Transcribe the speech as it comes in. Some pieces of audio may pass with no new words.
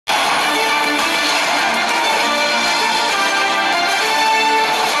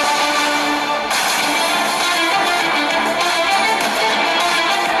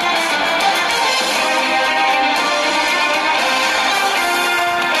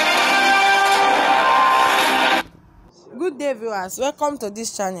day, viewers, welcome to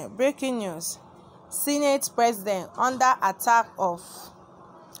this channel. Breaking news: Senate President under attack of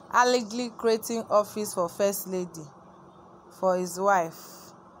Allègëdly creating office for First Lady for his wife.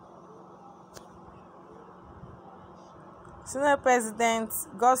 Senate President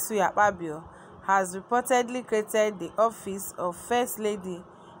Süês has reportedly created the office of First Lady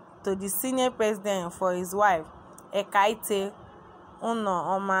to the Senate President for his wife, Ekaete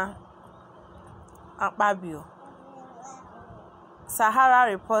Unooma Akpabio. Sahara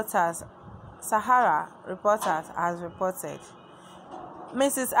Reporters has reported.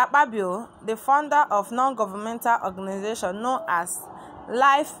 Mrs. Akpabio, the founder of non-governmental organization known as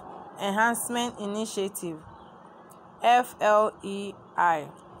Life Enhancement Initiative (FLEI),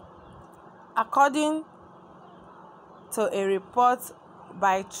 according to a report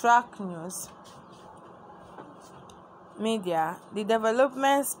by Track News Media, the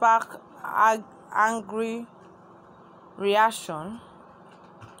development sparked angry reaction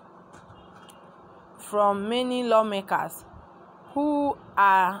from many lawmakers who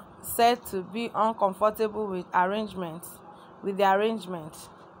are said to be uncomfortable with the arrangement.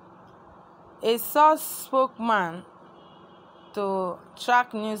 A source spokesman to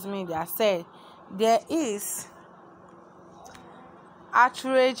Track News Media said there is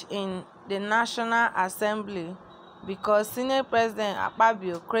outrage in the National Assembly because Senate President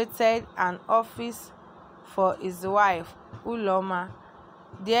Akpabio created an office for his wife, Unooma.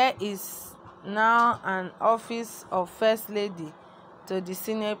 There is now an office of First Lady to the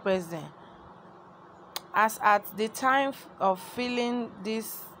Senate President. As at the time of filing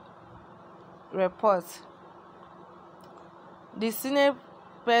this report, the Senate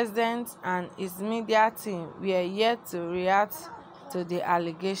President and his media team were yet to react to the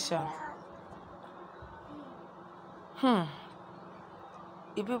allegation. The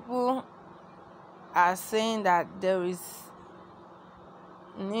people are saying that there is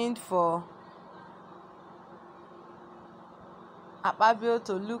need for Akpabio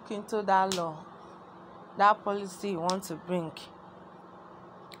to look into that law, that policy you want to bring,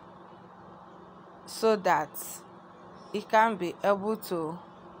 so that he can be able to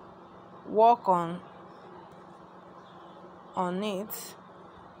work on it,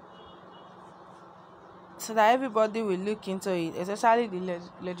 so that everybody will look into it, especially the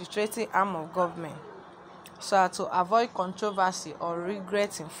legislative arm of government, so as to avoid controversy or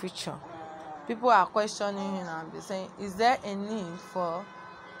regret in future. People are questioning him and be saying, is there a need for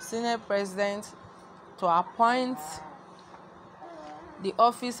Senate President to appoint the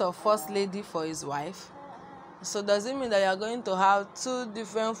office of First Lady for his wife? So does it mean that you are going to have two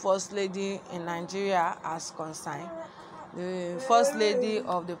different First Lady in Nigeria as concerned? The First Lady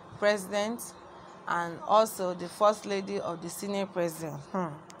of the President and also the First Lady of the Senate President.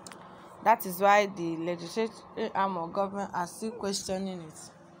 That is why the legislative arm of government are still questioning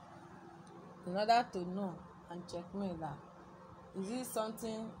it, in order to know and checkmate that is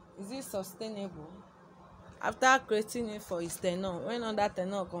it sustainable after creating it for his tenure. When other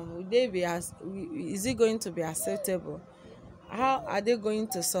tenure come, is it going to be acceptable? How are they going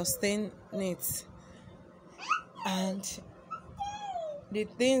to sustain it? And the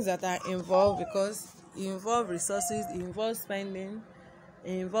things that are involved, because it involves resources, it involves spending,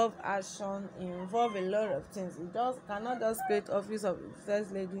 it involves action, it involves a lot of things. It just cannot just create office of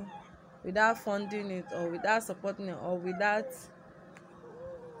First Lady without funding it, or without supporting it, or without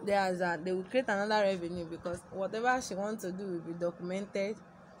they will create another revenue, because whatever she wants to do will be documented,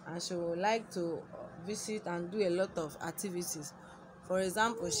 and she would like to visit and do a lot of activities. For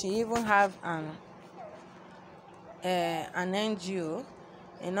example, she even have an NGO,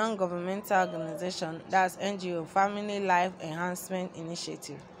 a non-governmental organization, that's NGO, Family Life Enhancement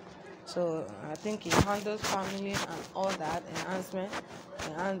Initiative. So I think it handles family and all that enhancement,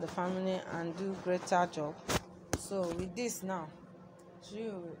 enhance the family and do greater job. So with this now, she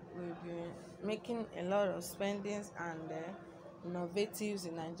will be making a lot of spendings and innovatives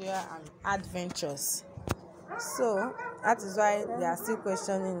in Nigeria and adventures. So that is why they are still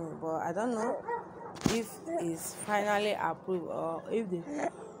questioning it, but I don't know if it's finally approved, or if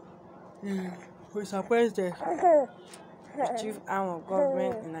we suppose the chief arm of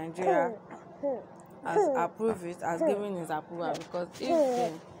government in Nigeria has approved it, has given his approval. Because if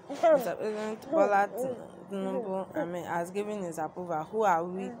Mr. President Bola Tinubu has given his approval, who are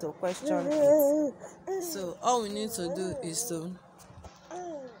we to question it? So all we need to do is to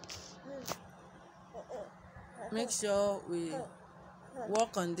make sure we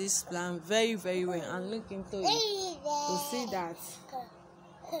work on this plan very, very well and look into it to see that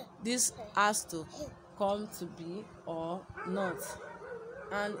this has to come to be or not.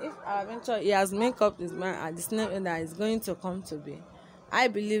 And if eventually he has made up his mind at the same that is going to come to be, I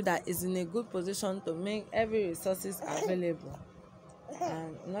believe that he's in a good position to make every resources available,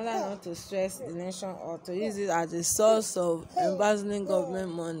 and in order not to stress the nation or to use it as a source of embezzling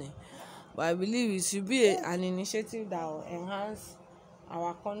government money. But I believe it should be an initiative that will enhance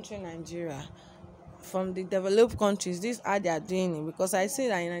our country, Nigeria. From the developed countries, this is how they are doing it, because I see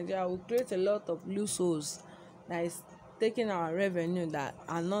that in Nigeria we create a lot of loopholes that is taking our revenue that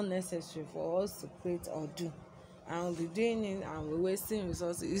are not necessary for us to create or do, and we'll be doing it and we're wasting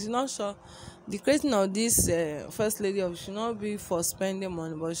resources. It's not sure the creating of this first lady of should not be for spending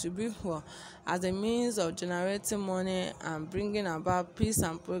money, but should be for as a means of generating money and bringing about peace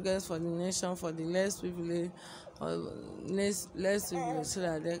and progress for the nation, for the less privileged or less privileged, so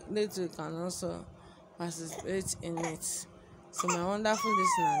that they too can also participate in it. So my wonderful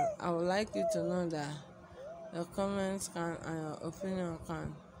listener, I would like you to know that your comments can and your opinion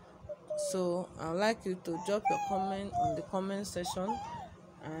can. So I would like you to drop your comment on the comment section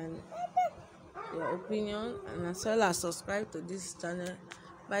and your opinion, and as well as subscribe to this channel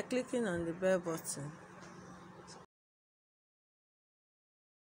by clicking on the bell button.